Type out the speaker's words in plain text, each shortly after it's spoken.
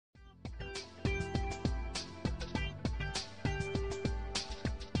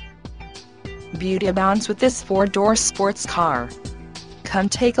Beauty abounds with this 4-door sports car. Come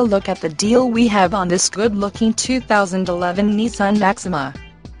take a look at the deal we have on this good-looking 2011 Nissan Maxima.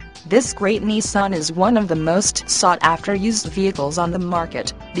 This great Nissan is one of the most sought-after used vehicles on the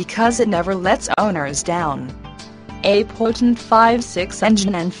market, because it never lets owners down. A potent 5.6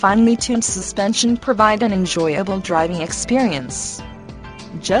 engine and finely tuned suspension provide an enjoyable driving experience.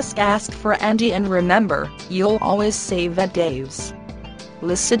 Just ask for Andy and remember, you'll always save at Dave's.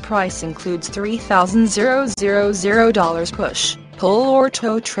 Listed price includes $3,000 push, pull or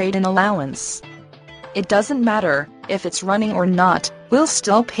tow trade-in allowance. It doesn't matter if it's running or not, we'll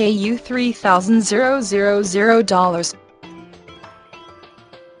still pay you $3,000.